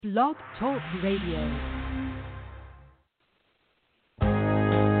Blog Talk Radio.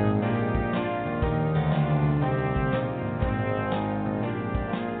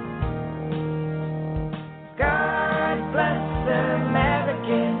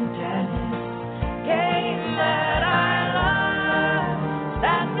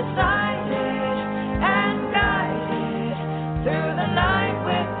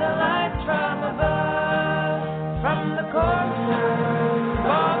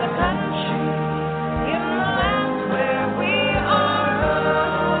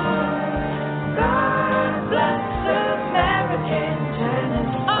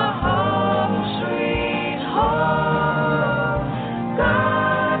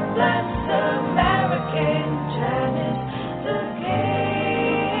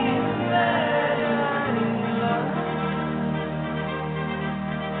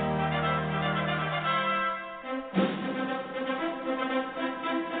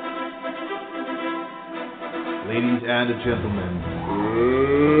 Ladies and gentlemen,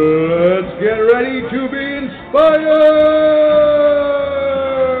 let's get ready to be inspired!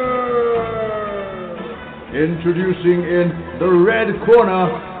 Introducing in the red corner,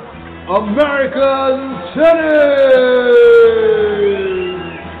 American Tennis!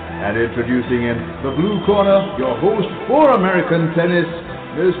 And introducing in the blue corner, your host for American Tennis,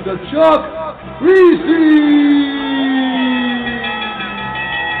 Mr. Chuck Kriese!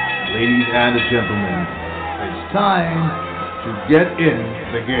 Ladies and gentlemen, it's time to get in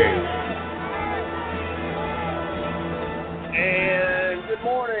the game. And good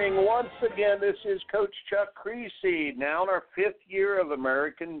morning. Once again, this is Coach Chuck Kriese, now in our 5th year of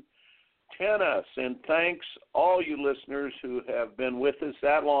American Tennis. And thanks all you listeners who have been with us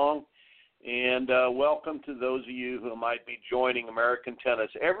that long. And welcome to those of you who might be joining American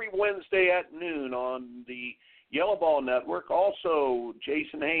Tennis every Wednesday at noon on the Yellow Ball Network. Also,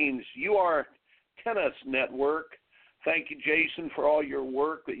 Jason Haynes, you are Tennis Network. Thank you, Jason, for all your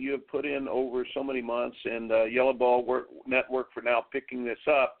work that you have put in over so many months, and Yellow Ball Network for now picking this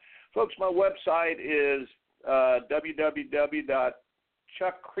up. Folks, my website is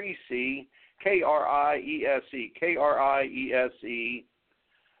www.chuckkriese, Kriese,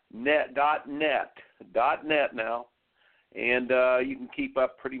 net now. And you can keep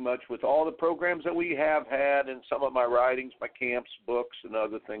up pretty much with all the programs that we have had and some of my writings, my camps, books, and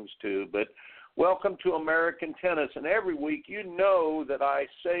other things too. But welcome to American Tennis. And every week you know that I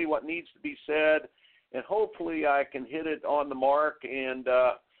say what needs to be said, and hopefully I can hit it on the mark. And,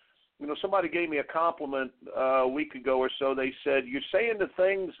 somebody gave me a compliment a week ago or so. They said, you're saying the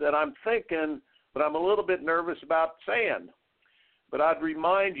things that I'm thinking, but I'm a little bit nervous about saying. But I'd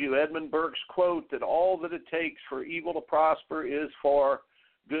remind you, Edmund Burke's quote, that all that it takes for evil to prosper is for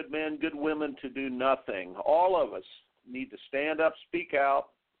good men, good women to do nothing. All of us need to stand up, speak out.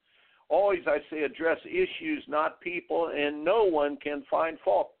 Always, I say, address issues, not people, and no one can find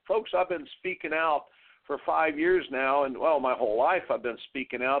fault. Folks, I've been speaking out for 5 years now, and, my whole life I've been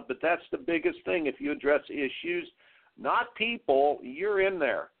speaking out, but that's the biggest thing. If you address issues, not people, you're in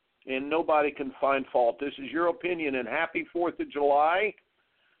there. And nobody can find fault. This is your opinion, and happy 4th of July.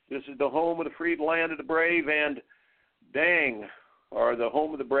 This is the home of the free, the land of the brave, and or the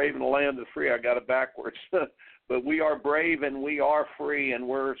home of the brave and the land of the free. I got it backwards. But we are brave and we are free, and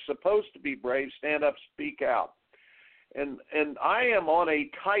we're supposed to be brave. Stand up, speak out. And I am on a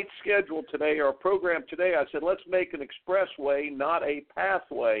tight schedule today, or a program today. I said, let's make an expressway, not a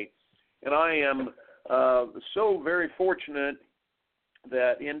pathway. And I am so very fortunate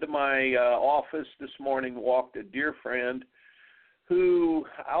that into my office this morning walked a dear friend who,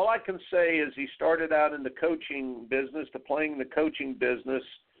 all I can say is he started out in the coaching business, playing the coaching business,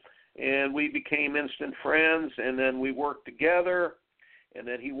 and we became instant friends, and then we worked together, and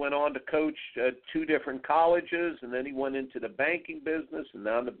then he went on to coach 2 different colleges, and then he went into the banking business and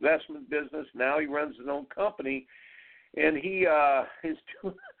now the investment business. Now he runs his own company, and he is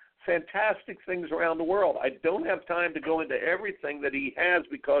doing fantastic things around the world. I don't have time to go into everything that he has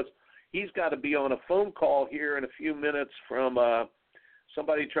because he's got to be on a phone call here in a few minutes from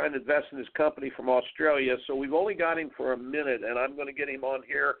somebody trying to invest in his company from Australia. So we've only got him for a minute, and I'm going to get him on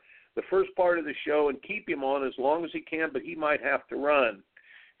here the first part of the show and keep him on as long as he can, but he might have to run.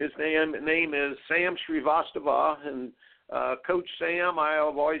 His name is Sam Srivastava, and Coach Sam, I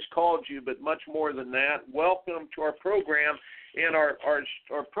have always called you, but much more than that. Welcome to our program. And our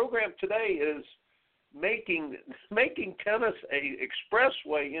program today is making tennis a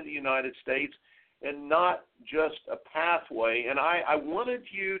expressway in the United States and not just a pathway. And I wanted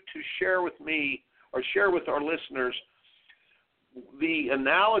you to share with me, or share with our listeners, the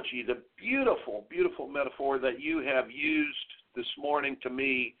analogy, the beautiful, beautiful metaphor that you have used this morning to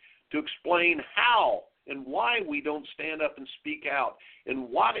me to explain how and why we don't stand up and speak out, and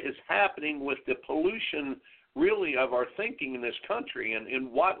what is happening with the pollution really of our thinking in this country, and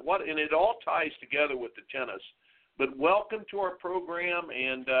and it all ties together with the tennis. But welcome to our program,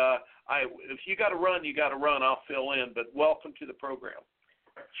 and if you got to run, you got to run. I'll fill in, but welcome to the program.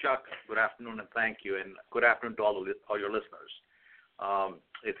 Chuck, good afternoon, and thank you, and good afternoon to all your listeners.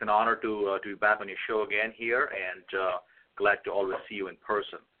 It's an honor to be back on your show again here, and glad to always see you in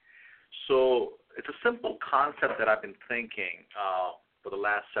person. So it's a simple concept that I've been thinking for the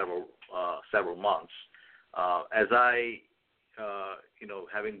last several months. As I,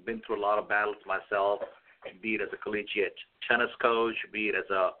 having been through a lot of battles myself, be it as a collegiate tennis coach, be it as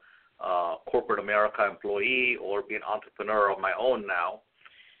a corporate America employee, or be an entrepreneur of my own now,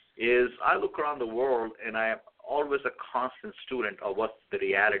 is I look around the world and I am always a constant student of what's the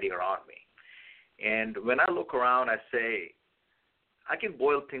reality around me. And when I look around, I say, I can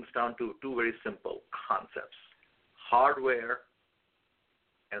boil things down to two very simple concepts: hardware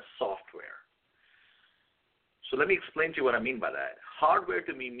and software. So let me explain to you what I mean by that. Hardware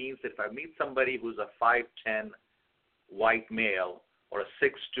to me means that if I meet somebody who's a 5'10" white male or a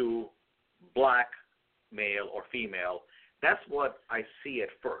 6'2" black male or female, that's what I see at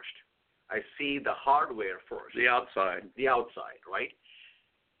first. I see the hardware first. The outside. The outside, right?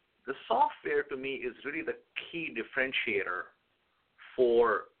 The software to me is really the key differentiator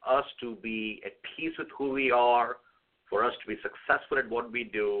for us to be at peace with who we are, for us to be successful at what we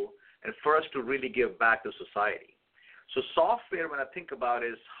do, and for us to really give back to society. So software, when I think about,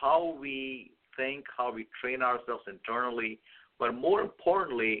 is how we think, how we train ourselves internally, but more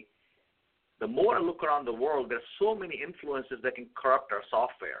importantly, the more I look around the world, there's so many influences that can corrupt our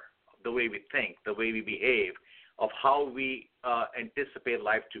software, the way we think, the way we behave, of how we anticipate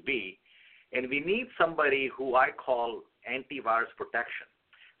life to be. And we need somebody who I call antivirus protection.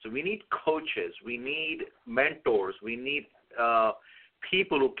 So we need coaches, we need mentors, we need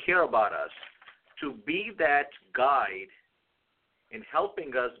people who care about us to be that guide in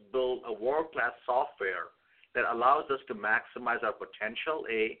helping us build a world-class software that allows us to maximize our potential,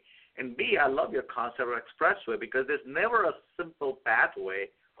 A, and B, I love your concept of Expressway, because there's never a simple pathway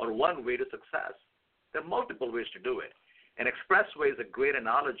or one way to success. There are multiple ways to do it. And Expressway is a great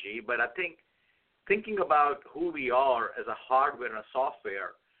analogy, but I think thinking about who we are as a hardware and a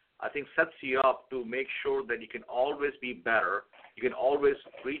software, I think sets you up to make sure that you can always be better. You can always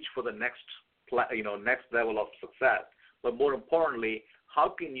reach for the next level of success. But more importantly, how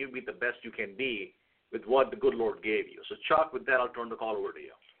can you be the best you can be with what the good Lord gave you? So, Chuck, with that, I'll turn the call over to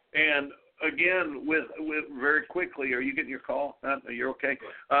you. And again, with very quickly, are you getting your call? You're okay?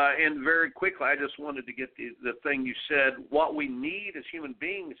 And very quickly, I just wanted to get the thing you said. What we need as human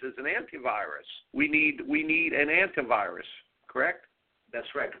beings is an antivirus. We need an antivirus, correct? That's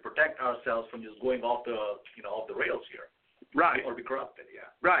right, to protect ourselves from just going off the rails here. Right. Or be corrupted, yeah.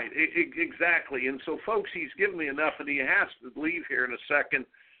 Right, exactly. And so, folks, he's given me enough, and he has to leave here in a second.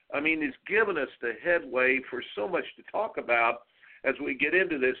 I mean, he's given us the headway for so much to talk about as we get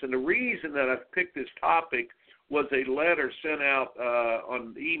into this. And the reason that I've picked this topic was a letter sent out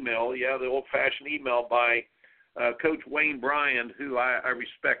on email, the old-fashioned email by Coach Wayne Bryan, who I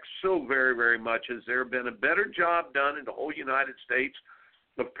respect so very, very much. Has there been a better job done in the whole United States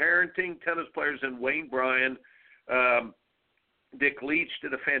of parenting tennis players than Wayne Bryan? Dick Leach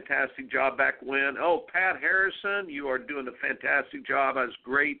did a fantastic job back when. Oh, Pat Harrison, you are doing a fantastic job. It was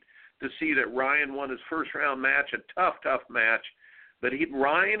great to see that Ryan won his first-round match, a tough match. But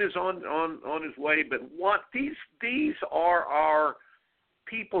Ryan is on his way. But these are our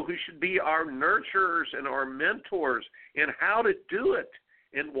people who should be our nurturers and our mentors in how to do it.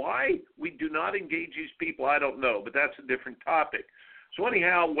 And why we do not engage these people, I don't know, but that's a different topic. So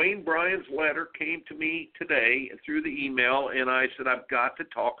anyhow, Wayne Bryan's letter came to me today through the email, and I said I've got to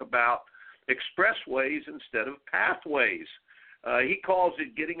talk about expressways instead of pathways. He calls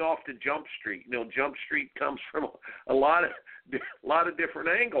it getting off to Jump Street. Jump Street comes from a lot of different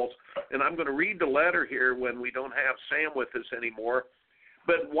angles, and I'm going to read the letter here when we don't have Sam with us anymore.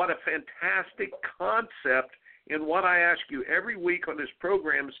 But what a fantastic concept, and what I ask you every week on this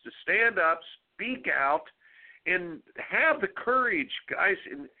program is to stand up, speak out, and have the courage, guys.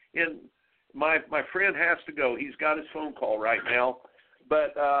 And my friend has to go. He's got his phone call right now.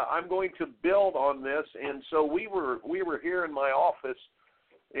 But I'm going to build on this. And so we were here in my office,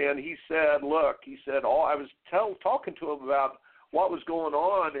 and he said, I was talking to him about what was going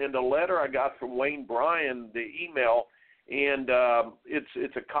on in the letter I got from Wayne Bryan, the email, and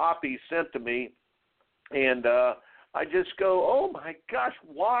it's a copy sent to me. And I just go, oh, my gosh,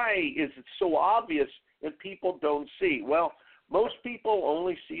 why is it so obvious and people don't see? Well, Most people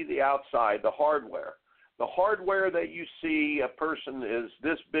only see the outside, the hardware. The hardware that you see, a person is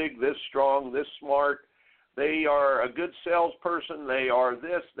this big, this strong, this smart. They are a good salesperson. They are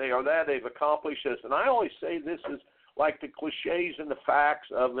this, they are that. They've accomplished this. And I always say this is like the cliches and the facts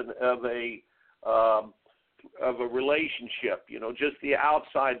of a relationship. You know, just the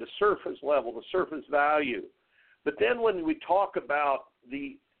outside, the surface level, the surface value. But then when we talk about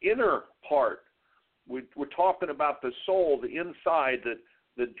the inner part, we're talking about the soul, the inside,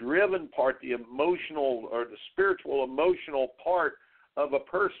 the driven part, the emotional or the spiritual emotional part of a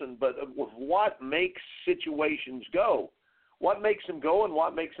person, but what makes situations go. What makes them go and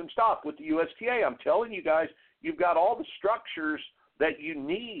what makes them stop. With the USTA, I'm telling you guys, you've got all the structures that you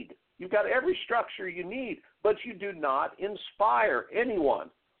need. You've got every structure you need, but you do not inspire anyone.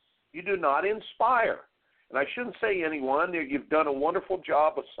 You do not inspire. And I shouldn't say anyone. You've done a wonderful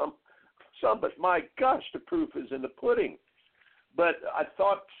job with some, but my gosh, the proof is in the pudding. But I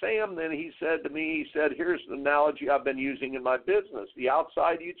thought Sam, then he said to me, here's the analogy I've been using in my business. The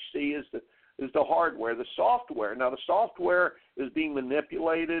outside you see is the hardware, the software. Now, the software is being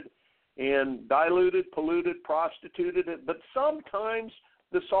manipulated and diluted, polluted, prostituted, but sometimes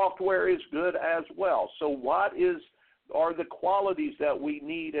the software is good as well. So what are the qualities that we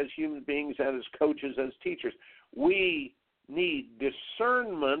need as human beings and as coaches, as teachers? We need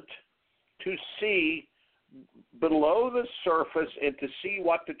discernment to see below the surface and to see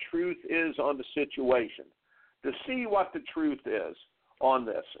what the truth is on the situation, to see what the truth is on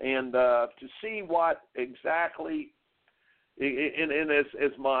this, and to see what exactly, and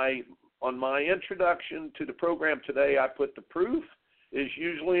on my introduction to the program today, I put the proof is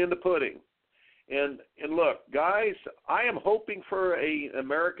usually in the pudding. And look, guys, I am hoping for an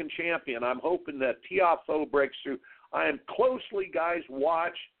American champion. I'm hoping that Tiafoe breaks through. I am closely, guys,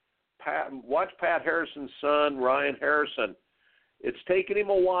 watch Pat Harrison's son, Ryan Harrison. It's taken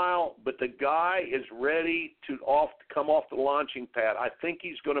him a while, but the guy is ready to come off the launching pad. I think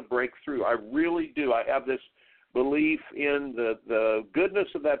he's going to break through. I really do. I have this belief in the goodness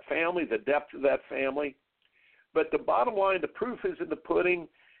of that family, the depth of that family. But the bottom line, the proof is in the pudding.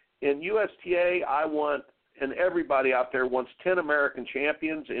 In USTA, I want, and everybody out there wants 10 American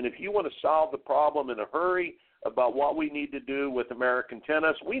champions. And if you want to solve the problem in a hurry about what we need to do with American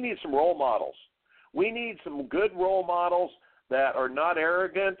tennis, we need some role models. We need some good role models that are not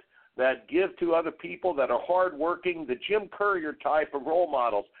arrogant, that give to other people, that are hardworking, the Jim Courier type of role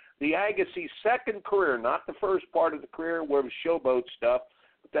models. The Agassi's second career, not the first part of the career where it was showboat stuff,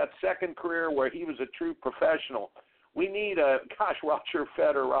 but that second career where he was a true professional. We need Roger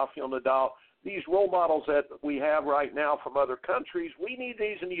Federer, Rafael Nadal, these role models that we have right now from other countries, we need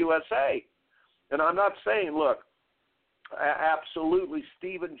these in the USA. And I'm not saying, look, absolutely,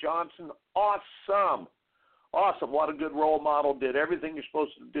 Steven Johnson, awesome. Awesome. What a good role model, did everything you're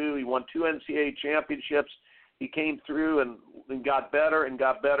supposed to do. He won 2 NCAA championships. He came through and got better and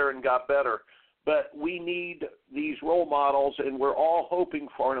got better and got better. But we need these role models, and we're all hoping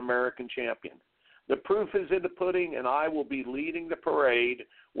for an American champion. The proof is in the pudding, and I will be leading the parade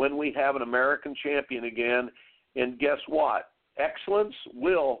when we have an American champion again. And guess what? Excellence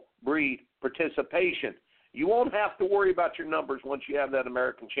will breed participation. You won't have to worry about your numbers once you have that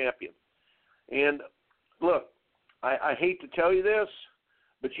American champion. And look, I hate to tell you this,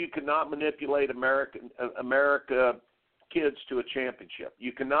 but you cannot manipulate America kids to a championship.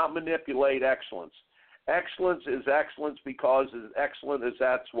 You cannot manipulate excellence. Excellence is excellence because as excellent as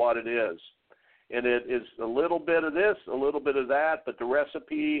that's what it is. And it is a little bit of this, a little bit of that, but the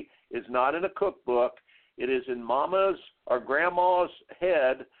recipe is not in a cookbook. It is in mama's or grandma's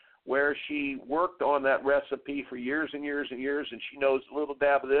head where she worked on that recipe for years and years and years, and she knows a little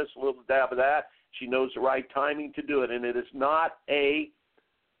dab of this, a little dab of that. She knows the right timing to do it, and it is not a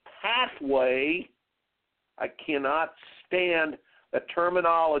pathway. I cannot stand the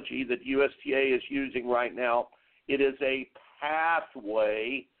terminology that USTA is using right now. It is a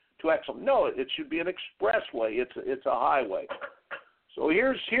pathway to excellence. No, it should be an expressway. It's a highway. So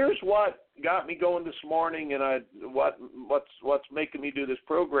here's what got me going this morning, and what's making me do this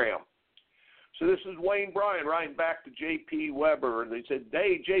program. So this is Wayne Bryan writing back to J.P. Weber, and they said,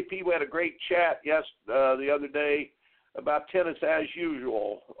 "Hey, J.P., we had a great chat the other day about tennis as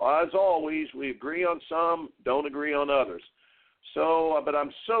usual. As always, we agree on some, don't agree on others. So, but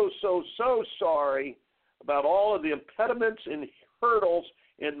I'm so sorry about all of the impediments and hurdles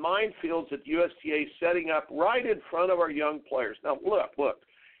and minefields that USTA is setting up right in front of our young players." Now, look,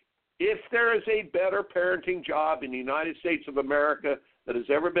 if there is a better parenting job in the United States of America that has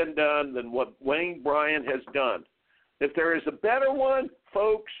ever been done than what Wayne Bryan has done, if there is a better one,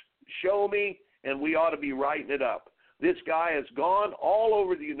 folks, show me, and we ought to be writing it up. This guy has gone all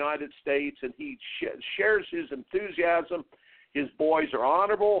over the United States, and he shares his enthusiasm. His boys are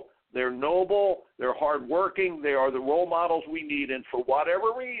honorable, they're noble, they're hardworking, they are the role models we need. And for whatever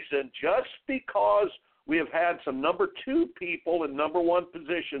reason, just because we have had some number 2 people in number 1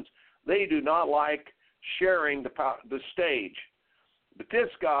 positions, they do not like sharing the stage. But this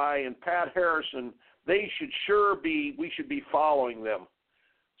guy and Pat Harrison, we should be following them.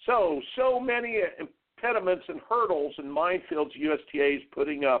 So many impediments and hurdles and minefields USTA is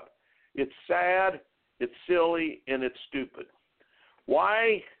putting up. It's sad, it's silly, and it's stupid.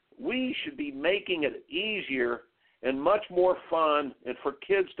 Why? We should be making it easier and much more fun and for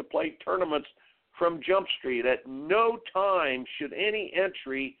kids to play tournaments from Jump Street. At no time should any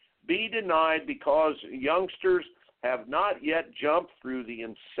entry be denied because youngsters have not yet jumped through the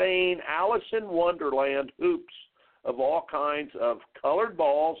insane Alice in Wonderland hoops of all kinds of colored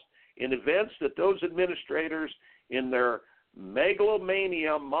balls in events that those administrators in their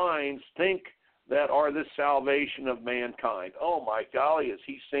megalomania minds think that are the salvation of mankind. Oh my golly, is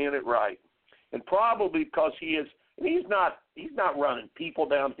he saying it right? And probably because he's not running people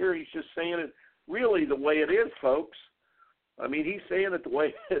down here, he's just saying it really the way it is, folks. I mean, he's saying it the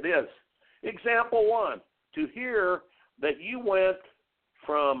way it is. Example 1, to hear that you went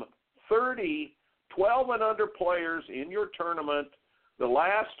from 30 12 and under players in your tournament the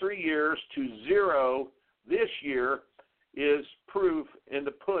last 3 years to 0 this year is proof in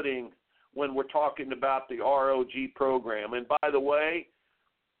the pudding when we're talking about the ROG program. And by the way,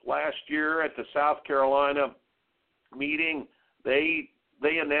 last year at the South Carolina meeting, they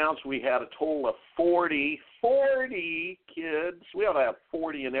announced we had a total of 40 kids. We ought to have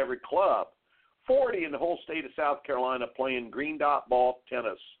 40 in every club. 40 in the whole state of South Carolina playing green dot ball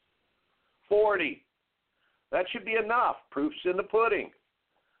tennis. 40. That should be enough. Proof's in the pudding.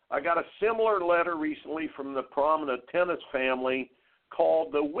 I got a similar letter recently from the prominent tennis family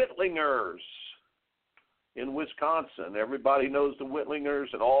called the Whittlingers in Wisconsin. Everybody knows the Whittlingers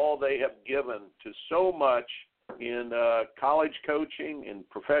and all they have given to so much in college coaching and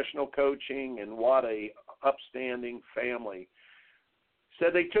professional coaching, and what a upstanding family.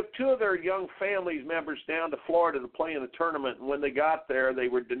 Said they took 2 of their young families members down to Florida to play in a tournament, and when they got there, they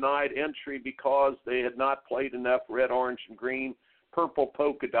were denied entry because they had not played enough red, orange, and green, purple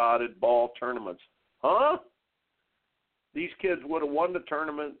polka-dotted ball tournaments. Huh? These kids would have won the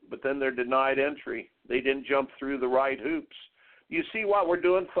tournament, but then they're denied entry. They didn't jump through the right hoops. Do you see what we're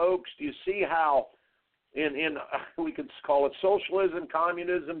doing, folks? Do you see how in we could call it socialism,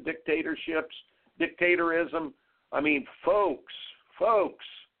 communism, dictatorships, dictatorism? I mean, folks,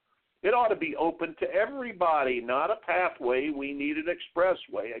 it ought to be open to everybody, not a pathway. We need an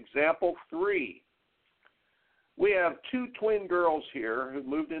expressway. Example 3. We have 2 twin girls here who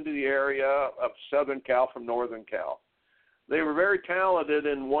moved into the area of Southern Cal from Northern Cal. They were very talented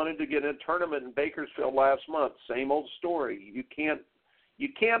and wanted to get in a tournament in Bakersfield last month. Same old story. You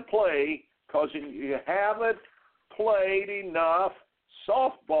can't play because you haven't played enough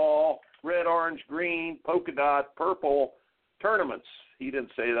softball, red, orange, green, polka dot, purple tournaments. He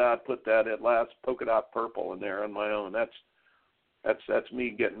didn't say that. I put that at last, polka dot purple in there on my own. That's me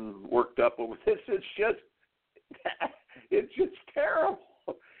getting worked up over this. It's just terrible.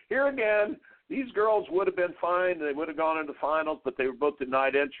 Here again, these girls would have been fine. They would have gone into the finals, but they were both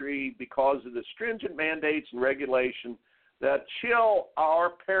denied entry because of the stringent mandates and regulation that chill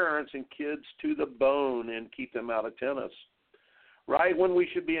our parents and kids to the bone and keep them out of tennis. Right when we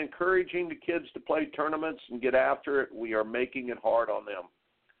should be encouraging the kids to play tournaments and get after it, we are making it hard on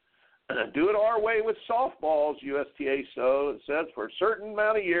them. Do it our way with softballs, USTA says, for a certain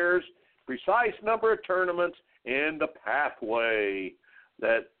amount of years, precise number of tournaments, and the pathway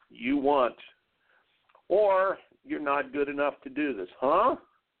that you want. Or you're not good enough to do this. Huh?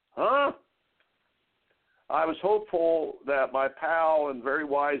 I was hopeful that my pal and very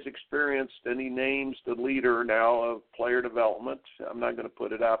wise, experienced, and he names the leader now of player development. I'm not going to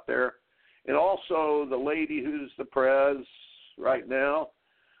put it out there. And also the lady who's the prez right now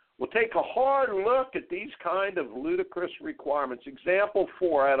will take a hard look at these kind of ludicrous requirements. Example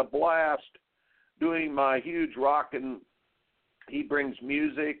 4, I had a blast doing my huge rockin'. He brings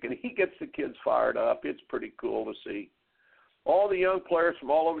music, and he gets the kids fired up. It's pretty cool to see. All the young players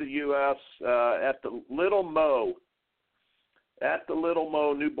from all over the U.S. At the Little Mo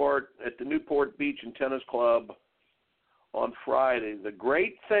Newport, at the Newport Beach and Tennis Club on Friday. The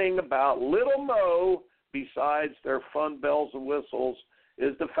great thing about Little Mo, besides their fun bells and whistles,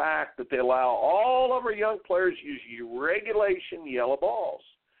 is the fact that they allow all of our young players to use regulation yellow balls.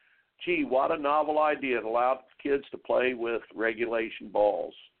 Gee, what a novel idea to allow kids to play with regulation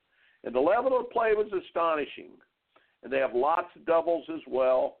balls. And the level of play was astonishing. and they have lots of doubles as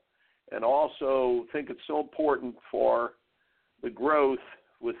well, and also think it's so important for the growth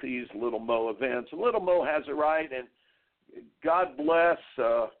with these Little Mo events. And Little Mo has it right, and God bless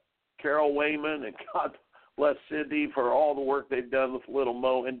Carol Wayman, and God bless Cindy for all the work they've done with Little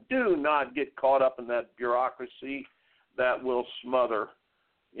Mo. And do not get caught up in that bureaucracy that will smother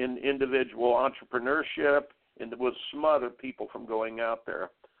in individual entrepreneurship and will smother people from going out there.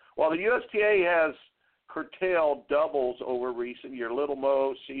 While the USTA has curtailed doubles over recent year, Little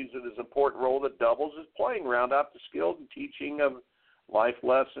Mo sees it as an important role that doubles is playing, round out the skills and teaching of life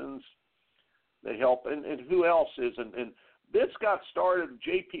lessons. They help, and who else is? And this got started,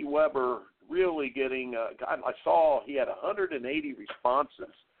 J.P. Weber really getting, I saw he had 180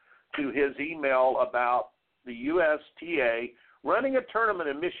 responses to his email about the USTA running a tournament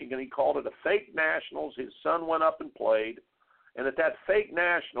in Michigan. He called it a fake nationals. His son went up and played, and at that fake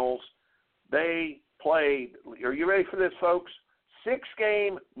nationals, they played, are you ready for this, folks?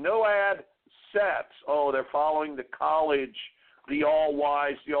 6-game, no-ad sets. Oh, they're following the college, the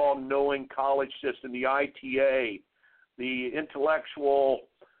all-wise, the all-knowing college system, the ITA, the intellectual,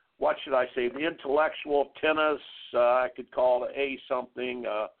 what should I say, the intellectual tennis, I could call it A something,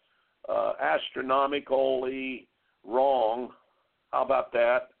 astronomically wrong. How about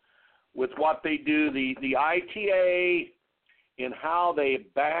that? With what they do, the ITA and how they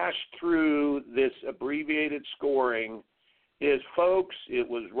bash through this abbreviated scoring is, folks, it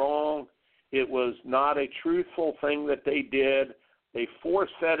was wrong. It was not a truthful thing that they did. They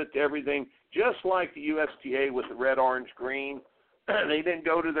force-fed it to everything, just like the USTA with the red, orange, green. They didn't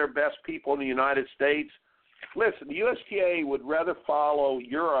go to their best people in the United States. Listen, the USTA would rather follow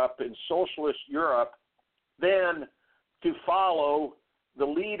Europe and socialist Europe than to follow the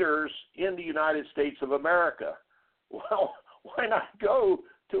leaders in the United States of America. Well, why not go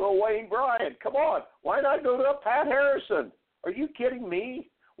to a Wayne Bryant? Come on. Why not go to a Pat Harrison? Are you kidding me?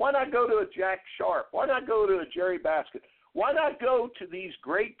 Why not go to a Jack Sharp? Why not go to a Jerry Basket? Why not go to these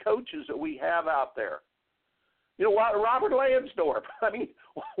great coaches that we have out there? You know what, Robert Lansdorf. I mean,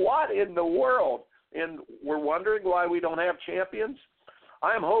 what in the world? And we're wondering why we don't have champions.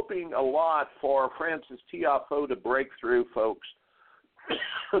 I'm hoping a lot for Francis Tiafoe to break through, folks,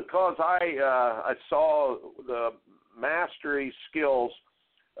 because I saw the mastery skills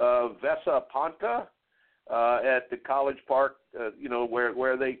of Vesa Ponta at the College Park,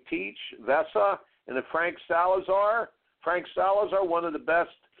 where they teach Vesa, and then Frank Salazar, one of the best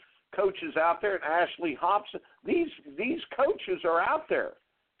coaches out there, and Ashley Hobson. These coaches are out there,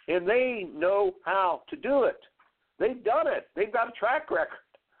 and they know how to do it. They've done it. They've got a track record,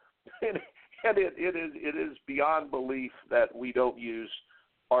 and it is beyond belief that we don't use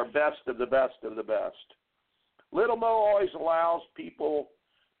our best of the best of the best. Little Mo always allows people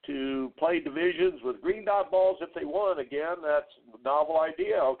to play divisions with green dot balls if they want. Again, that's a novel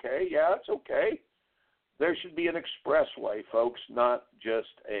idea. Okay, yeah, it's okay. There should be an expressway, folks, not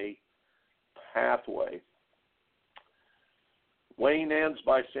just a pathway. Wayne ends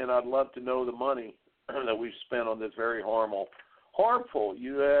by saying, I'd love to know the money that we've spent on this very harmful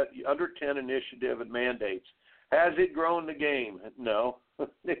under 10 initiative and mandates. Has it grown the game? No.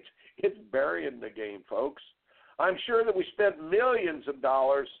 It's burying the game, folks. I'm sure that we spent millions of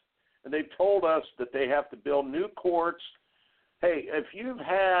dollars, and they've told us that they have to build new courts. Hey, if you've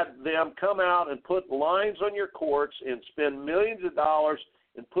had them come out and put lines on your courts and spend millions of dollars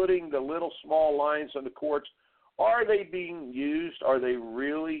in putting the little small lines on the courts, are they being used? Are they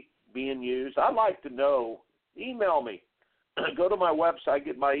really being used? I'd like to know. Email me. Go to my website,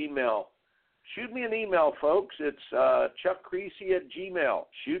 get my email. Shoot me an email, folks. It's chuckkriese@gmail.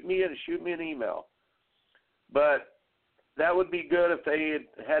 Shoot me an email. But that would be good if they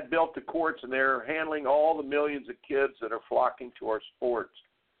had built the courts and they're handling all the millions of kids that are flocking to our sports.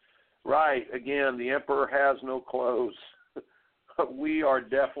 Right, again, the emperor has no clothes. We are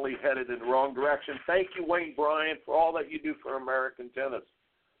definitely headed in the wrong direction. Thank you, Wayne Bryant, for all that you do for American tennis.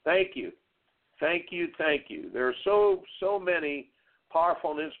 Thank you. Thank you, thank you. There are so many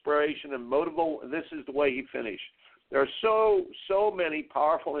powerful and inspiration and motivational. This is the way he finished. There are so many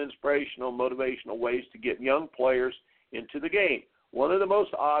powerful, inspirational, motivational ways to get young players into the game. One of the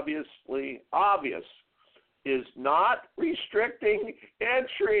most obvious is not restricting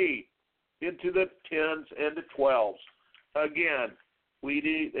entry into the 10s and the 12s. Again, we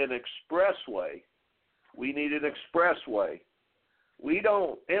need an expressway. We need an expressway. We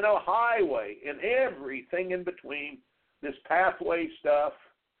don't, in a highway, and everything in between, this pathway stuff,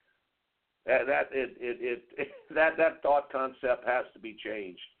 that thought concept has to be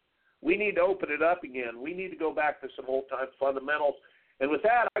changed. We need to open it up again. We need to go back to some old-time fundamentals And with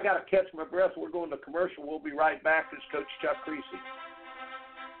that, I got to catch my breath. We're going to commercial. We'll be right back. This is Coach Chuck Kriese.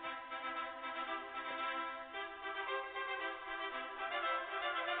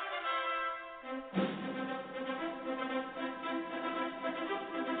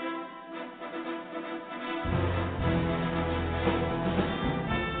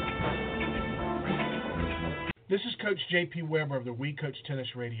 This is Coach J.P. Weber of the We Coach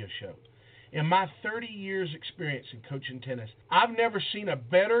Tennis radio show. In my 30 years experience in coaching tennis, I've never seen a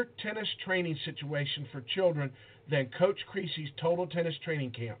better tennis training situation for children than Coach Kriese's Total Tennis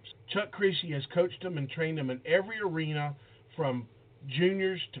Training Camps. Chuck Kriese has coached them and trained them in every arena from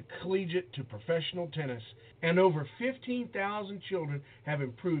juniors to collegiate to professional tennis, and over 15,000 children have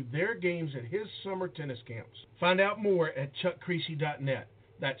improved their games at his summer tennis camps. Find out more at chuckkriese.net.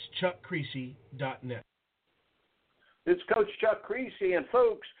 That's chuckkriese.net. It's Coach Chuck Kriese, and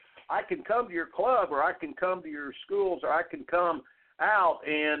folks, I can come to your club, or I can come to your schools, or I can come out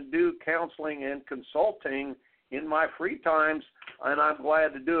and do counseling and consulting in my free times, and I'm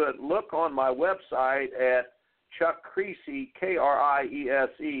glad to do it. Look on my website at chuckkriese,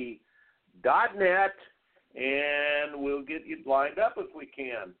 KRIESE.net, and we'll get you lined up if we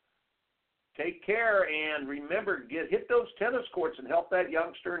can. Take care, and remember, hit those tennis courts and help that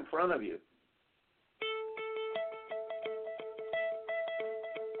youngster in front of you.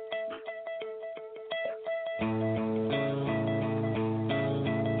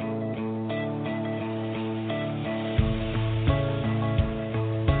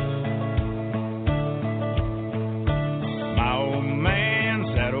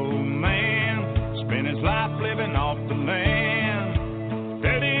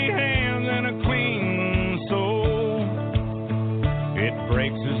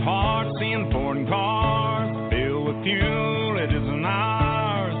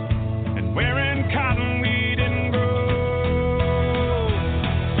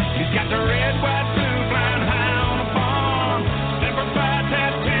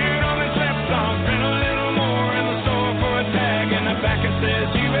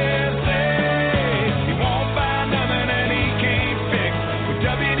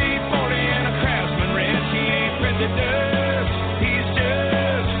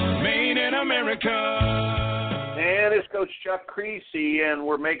 Coach Chuck Kriese, and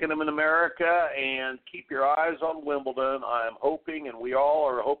we're making them in America, and keep your eyes on Wimbledon. I'm hoping, and we all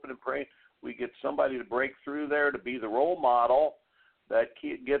are hoping and praying, we get somebody to break through there to be the role model that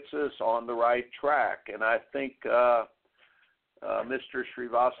gets us on the right track. And I think Mr.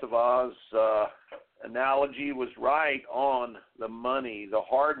 Srivastava's analogy was right on the money. The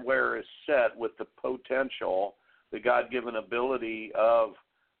hardware is set with the potential, the God-given ability of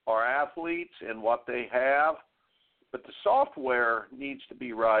our athletes and what they have. But the software needs to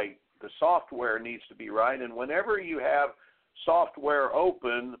be right. The software needs to be right. And whenever you have software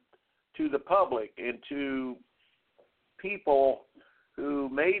open to the public and to people who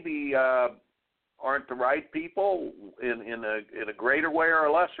maybe aren't the right people in a greater way or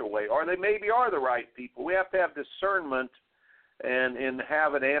a lesser way, or they maybe are the right people, we have to have discernment and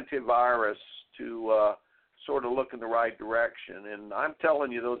have an antivirus to sort of look in the right direction. And I'm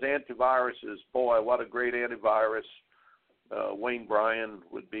telling you, those antiviruses, boy, what a great antivirus Wayne Bryan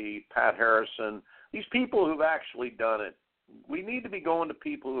would be, Pat Harrison, these people who've actually done it. We need to be going to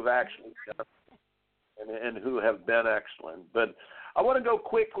people who've actually done it and who have been excellent. But I want to go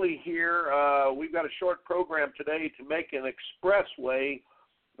quickly here. We've got a short program today to make an expressway,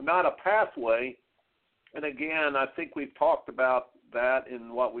 not a pathway. And again, I think we've talked about that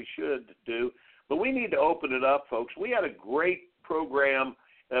in what we should do. But we need to open it up, folks. We had a great program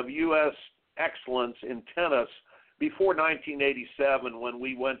of U.S. excellence in tennis before 1987 when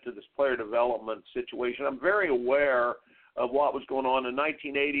we went to this player development situation. I'm very aware of what was going on. In the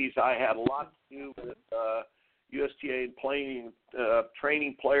 1980s, I had a lot to do with USTA and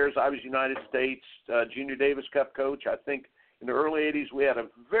training players. I was United States Junior Davis Cup coach. I think in the early 80s we had a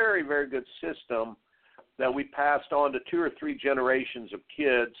very, very good system that we passed on to 2 or 3 generations of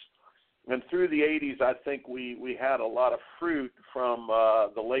kids. And through the 80s, I think we had a lot of fruit from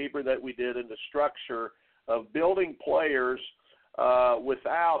the labor that we did and the structure of building players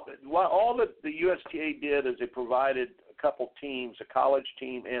without – all that the USTA did is it provided a couple teams, a college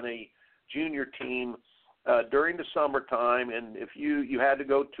team and a junior team during the summertime. And if you had to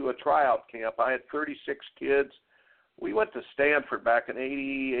go to a tryout camp, I had 36 kids. We went to Stanford back in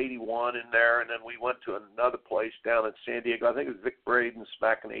 80, 81 in there, and then we went to another place down in San Diego. I think it was Vic Braden's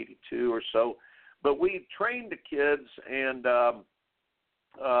back in 82 or so. But we trained the kids, and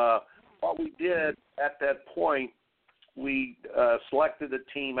what we did at that point, we selected a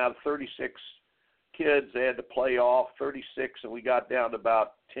team out of 36 kids they had to play off, 36, and we got down to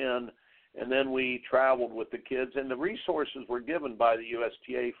about 10. And then we traveled with the kids, and the resources were given by the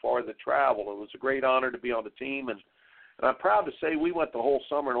USTA for the travel. It was a great honor to be on the team, and I'm proud to say we went the whole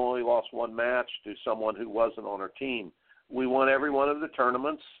summer and only lost one match to someone who wasn't on our team. We won every one of the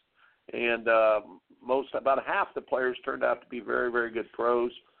tournaments, and about half the players turned out to be very, very good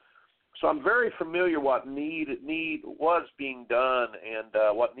pros. So I'm very familiar what need was being done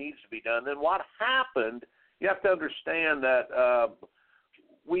and what needs to be done. And what happened, you have to understand that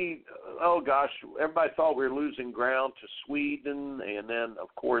everybody thought we were losing ground to Sweden, and then,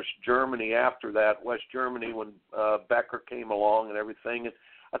 of course, Germany after that, West Germany, when Becker came along and everything. And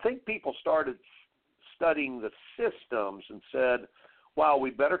I think people started studying the systems and said, wow, we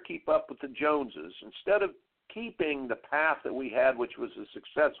better keep up with the Joneses. Instead of keeping the path that we had, which was a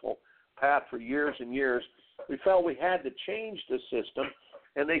successful path for years and years, we felt we had to change the system.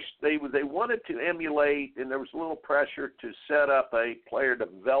 And they wanted to emulate, and there was a little pressure to set up a player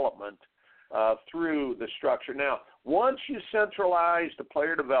development through the structure. Now, once you centralized the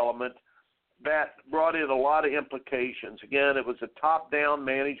player development, that brought in a lot of implications. Again, it was a top-down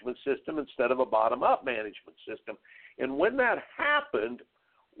management system instead of a bottom-up management system. And when that happened,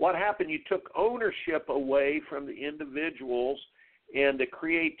 what happened? You took ownership away from the individuals and the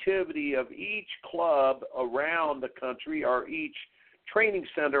creativity of each club around the country or each training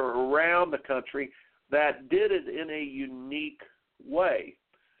center around the country that did it in a unique way.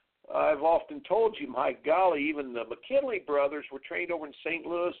 I've often told you, my golly, even the McKinley brothers were trained over in St.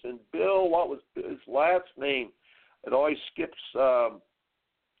 Louis, and Bill, what was his last name? It always skips,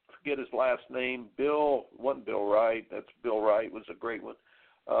 forget his last name. Bill, wasn't Bill Wright. That's Bill Wright, was a great one.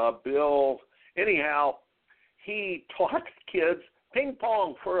 Anyhow, he taught kids ping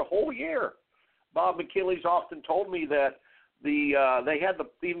pong for a whole year. Bob McKinley's often told me that they had to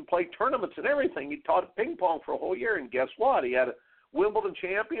even play tournaments and everything. He taught ping pong for a whole year, and guess what? He had a Wimbledon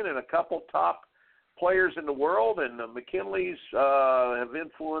champion and a couple top players in the world, and the McKinleys have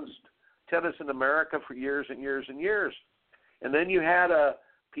influenced tennis in America for years and years and years. And then you had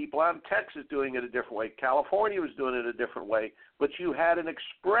people out in Texas doing it a different way. California was doing it a different way, but you had an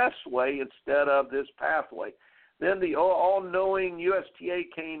expressway instead of this pathway. Then the all-knowing USTA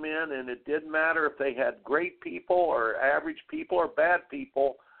came in, and it didn't matter if they had great people or average people or bad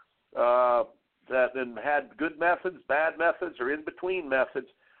people that then had good methods, bad methods, or in-between methods.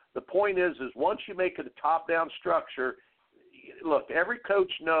 The point is once you make it a top-down structure, look, every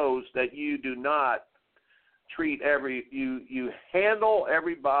coach knows that you do not treat you handle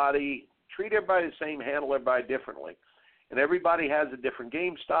everybody, treat everybody the same, handle everybody differently. And everybody has a different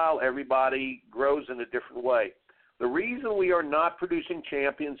game style. Everybody grows in a different way. The reason we are not producing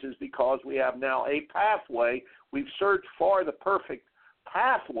champions is because we have now a pathway. We've searched for the perfect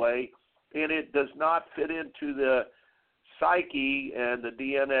pathway, and it does not fit into the psyche and the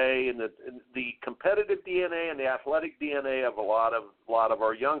DNA and the competitive DNA and the athletic DNA of a lot of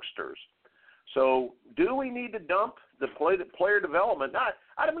our youngsters. So do we need to dump the player development?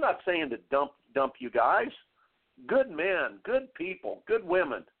 I'm not saying to dump you guys. Good men, good people, good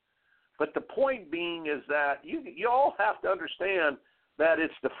women. But the point being is that you all have to understand that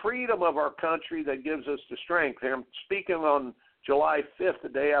it's the freedom of our country that gives us the strength. I'm speaking on July 5th, the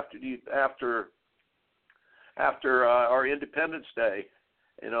day after our Independence Day,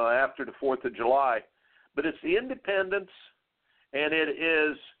 after the 4th of July. But it's the independence, and it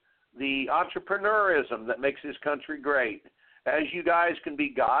is the entrepreneurism that makes this country great. As you guys can be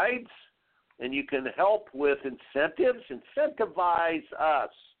guides, and you can help with incentives, incentivize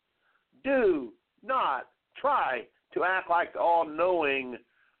us. Do not try to act like the all-knowing,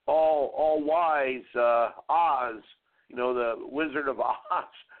 all-wise Oz, the Wizard of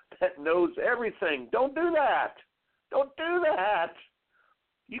Oz that knows everything. Don't do that. Don't do that.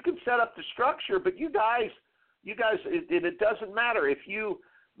 You can set up the structure, but you guys, it doesn't matter. If you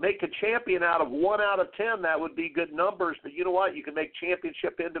make a champion out of 1 out of 10, that would be good numbers, but you know what? You can make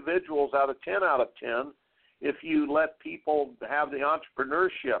championship individuals out of 10 out of 10 if you let people have the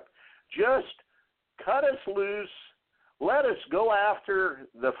entrepreneurship. Just cut us loose. Let us go after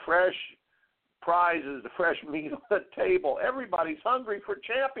the fresh prizes, the fresh meat on the table. Everybody's hungry for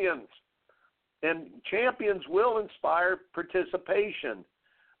champions, and champions will inspire participation.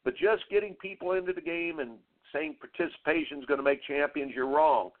 But just getting people into the game and saying participation is going to make champions, you're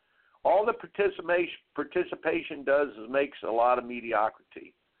wrong. All the participation does is makes a lot of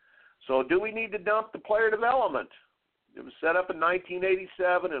mediocrity. So do we need to dump the player development? It was set up in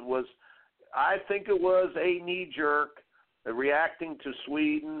 1987. I think it was a knee-jerk, reacting to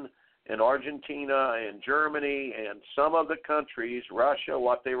Sweden and Argentina and Germany and some of the countries, Russia,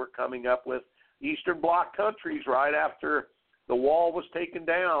 what they were coming up with. Eastern Bloc countries right after the wall was taken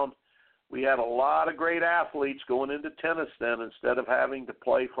down. We had a lot of great athletes going into tennis then instead of having to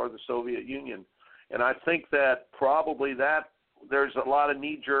play for the Soviet Union. And I think that probably that there's a lot of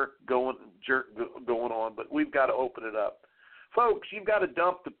knee-jerk going on, but we've got to open it up. Folks, you've got to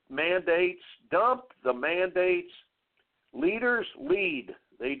dump the mandates. Dump the mandates. Leaders lead.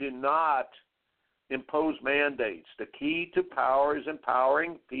 They do not impose mandates. The key to power is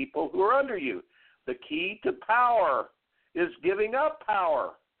empowering people who are under you. The key to power is giving up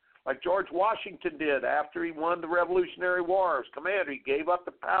power, like George Washington did after he won the Revolutionary War as commander. He gave up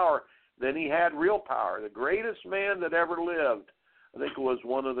the power. Then he had real power. The greatest man that ever lived, I think it was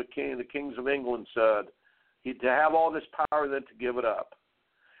one of the kings of England, said, to have all this power, then to give it up.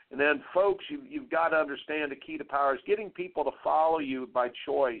 And then, folks, you've got to understand the key to power is getting people to follow you by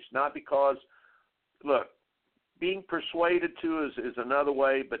choice, not because, look, being persuaded to is another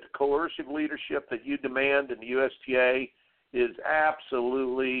way, but the coercive leadership that you demand in the USTA is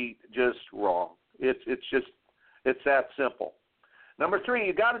absolutely just wrong. It's that simple. Number 3,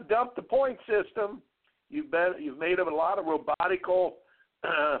 you got to dump the point system. You've made up a lot of robotical.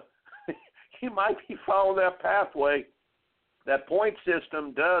 You might be following that pathway. That point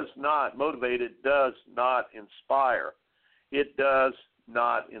system does not motivate. It does not inspire. It does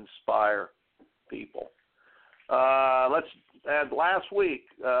not inspire people. Let's add last week.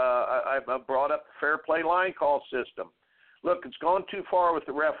 I brought up the fair play line call system. Look, it's gone too far with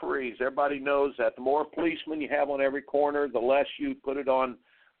the referees. Everybody knows that. The more policemen you have on every corner, the less you put it on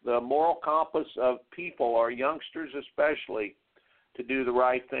the moral compass of people, our youngsters especially, to do the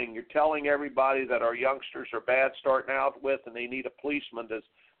right thing. You're telling everybody that our youngsters are bad starting out with and they need a policeman to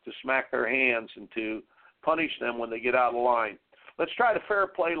smack their hands and to punish them when they get out of line. Let's try the fair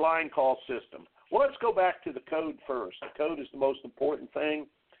play line call system. Well, let's go back to the code first. The code is the most important thing,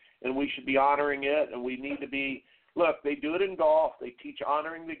 and we should be honoring it, and we need to be. Look, they do it in golf. They teach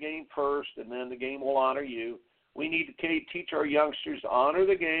honoring the game first, and then the game will honor you. We need to teach our youngsters to honor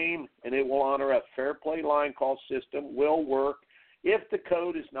the game, and it will honor us. Fair play line call system will work if the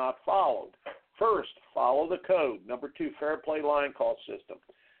code is not followed. First, follow the code. Number 2, fair play line call system.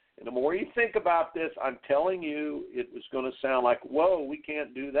 And the more you think about this, I'm telling you, it was going to sound like, whoa, we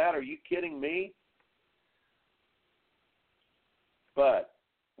can't do that. Are you kidding me? But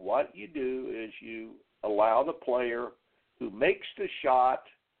what you do is you allow the player who makes the shot,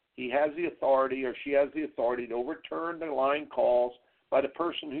 he has the authority or she has the authority to overturn the line calls by the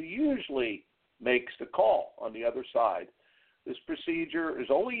person who usually makes the call on the other side. This procedure is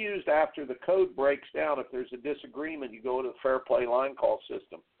only used after the code breaks down. If there's a disagreement, you go to the fair play line call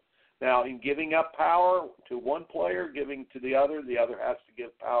system. Now, in giving up power to one player, giving to the other has to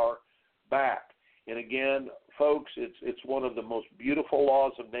give power back. And again, folks, it's one of the most beautiful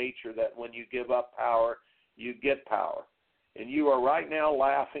laws of nature that when you give up power, you get power. And you are right now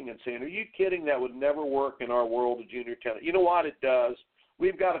laughing and saying, are you kidding? That would never work in our world of junior tennis. You know what? It does.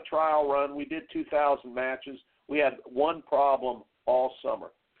 We've got a trial run. We did 2,000 matches. We had one problem all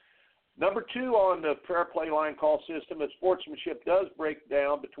summer. Number 2 on the fair play line call system, if sportsmanship does break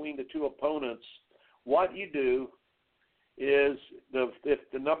down between the two opponents, what you do is if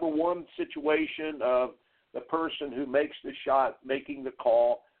the number 1 situation of the person who makes the shot, making the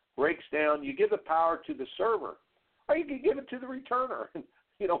call, breaks down, you give the power to the server, or you can give it to the returner.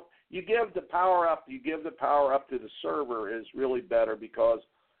 You give the power up. You give the power up to the server is really better because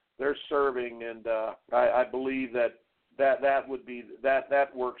they're serving, and I believe that would be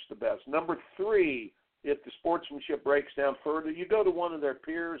that works the best. Number 3, if the sportsmanship breaks down further, you go to one of their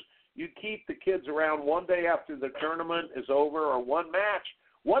peers. You keep the kids around one day after the tournament is over, or one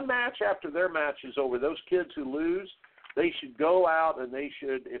match after their match is over. Those kids who lose, they should go out and they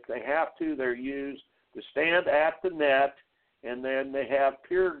should, if they have to, they're used to stand at the net, and then they have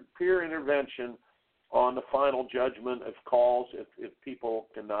peer intervention on the final judgment of calls if people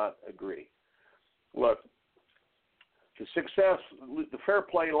cannot agree. Look, the fair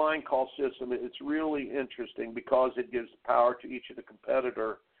play line call system, it's really interesting because it gives power to each of the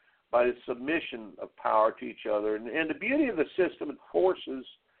competitor by the submission of power to each other. And the beauty of the system, it forces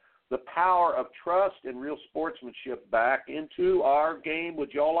the power of trust and real sportsmanship back into our game.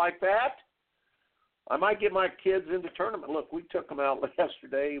 Would y'all like that? I might get my kids into tournament. Look, we took them out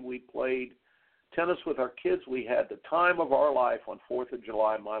yesterday. We played tennis with our kids. We had the time of our life on 4th of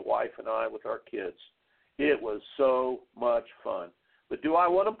July, my wife and I, with our kids. It was so much fun. But do I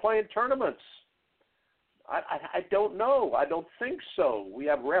want them playing tournaments? I don't know. I don't think so. We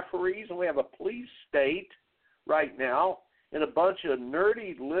have referees and we have a police state right now and a bunch of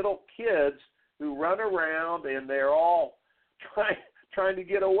nerdy little kids who run around and they're all trying to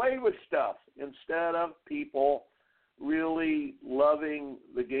get away with stuff instead of people really loving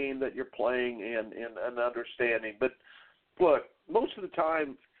the game that you're playing and understanding. But look, most of the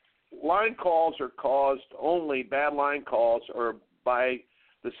time, line calls are caused only, bad line calls are by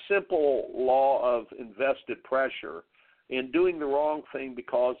the simple law of invested pressure and doing the wrong thing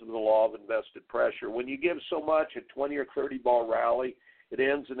because of the law of invested pressure. When you give so much, a 20 or 30 ball rally, it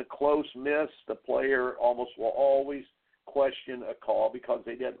ends in a close miss. The player almost will always question a call because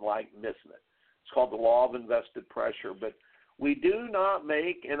they didn't like missing it. It's called the law of invested pressure. But we do not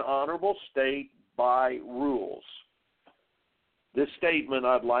make an honorable state by rules. This statement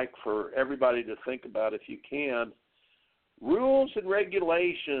I'd like for everybody to think about if you can. Rules and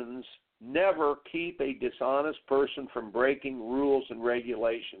regulations never keep a dishonest person from breaking rules and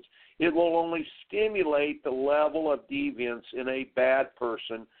regulations. It will only stimulate the level of deviance in a bad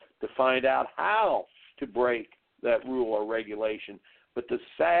person to find out how to break that rule or regulation. But the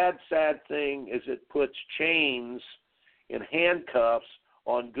sad, sad thing is it puts chains and handcuffs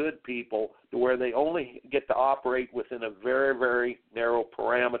on good people to where they only get to operate within a very, very narrow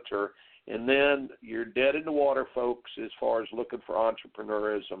parameter. And then you're dead in the water, folks, as far as looking for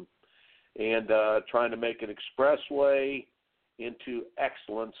entrepreneurism and trying to make an expressway into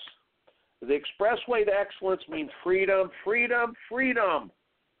excellence. The expressway to excellence means freedom, freedom, freedom,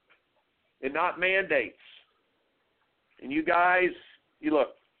 and not mandates. And you guys, you look,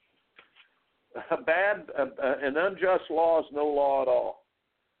 an unjust law is no law at all.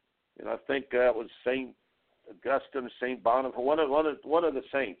 And I think that was St. Augustine, St. Boniface, one of the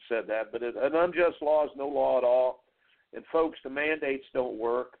saints said that. But an unjust law is no law at all. And folks, the mandates don't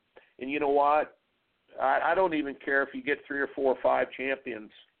work. And you know what? I don't even care if you get 3 or 4 or 5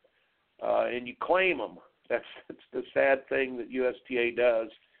 champions and you claim them. That's the sad thing that USTA does.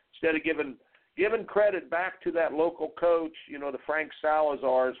 Instead of giving credit back to that local coach, you know, the Frank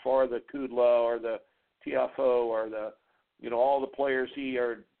Salazars for the Kudla or the Tiafo or the, you know, all the players he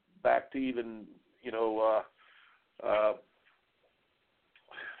are back to even, you know,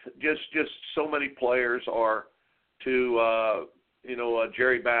 just so many players are to, you know,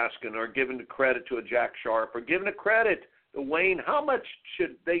 Jerry Baskin, or giving the credit to a Jack Sharp, or giving the credit to Wayne. How much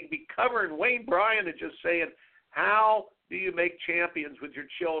should they be covering Wayne Bryan and just saying, how do you make champions with your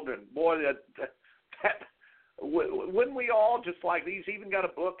children? Boy, that wouldn't we all just like, he's even got a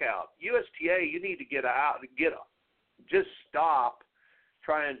book out. USTA, you need to get out, just stop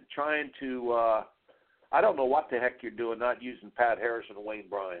trying to, I don't know what the heck you're doing, not using Pat Harrison and Wayne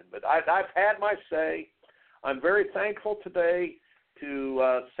Bryan. But I've had my say. I'm very thankful today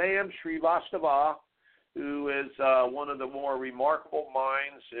to Sam Srivastava, who is one of the more remarkable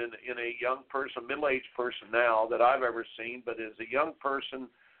minds in a young person, middle-aged person now, that I've ever seen. But as a young person,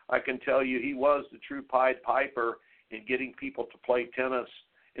 I can tell you he was the true Pied Piper in getting people to play tennis.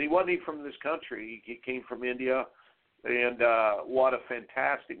 And he wasn't even from this country. He came from India. And what a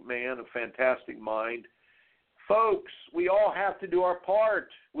fantastic man, a fantastic mind. Folks, we all have to do our part.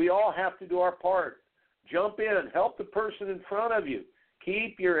 We all have to do our part. Jump in. Help the person in front of you.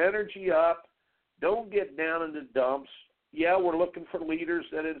 Keep your energy up. Don't get down in the dumps. Yeah, we're looking for leaders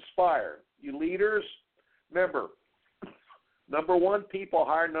that inspire. You leaders, remember, number 1, people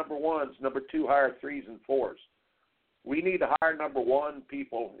hire number 1s. Number 2, hire 3s and 4s. We need to hire number 1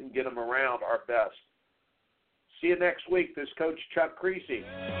 people and get them around our best. See you next week. This is Coach Chuck Kriese.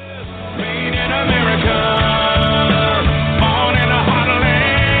 Made in America, born in a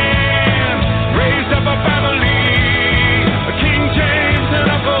heartland, raised up a family, King James and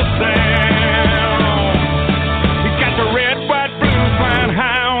Uncle Sam. He got the red, white, blue, flying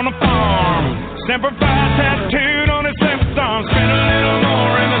high on the farm. Semper Fi tattooed on his left arm. Spent a little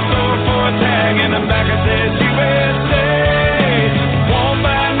more in the store for a tag, in the back it says USA. Won't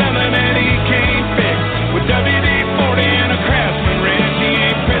buy nothing that he can't fix. With WD-40 and a Craftsman wrench, he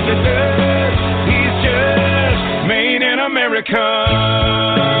ain't president. He's just made in America.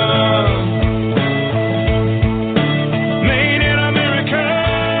 Made in America.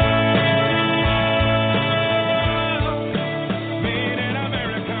 Made in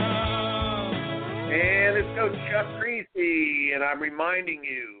America. And it's Coach Chuck Kriese, and I'm reminding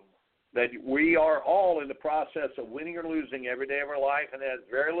you that we are all in the process of winning or losing every day of our life, and it has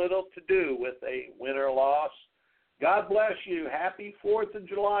very little to do with a win or loss. God bless you. Happy 4th of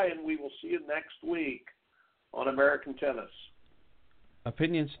July, and we will see you next week on American Tennis.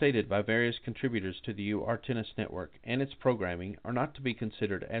 Opinions stated by various contributors to the UR Tennis Network and its programming are not to be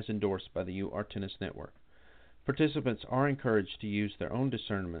considered as endorsed by the UR Tennis Network. Participants are encouraged to use their own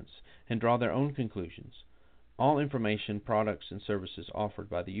discernments and draw their own conclusions. All information, products, and services offered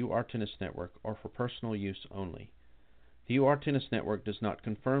by the UR Tennis Network are for personal use only. The UR Tennis Network does not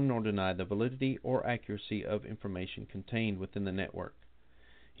confirm nor deny the validity or accuracy of information contained within the network.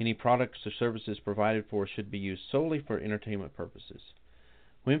 Any products or services provided for should be used solely for entertainment purposes.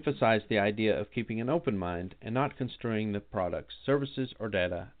 We emphasize the idea of keeping an open mind and not construing the products, services, or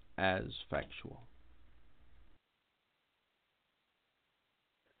data as factual.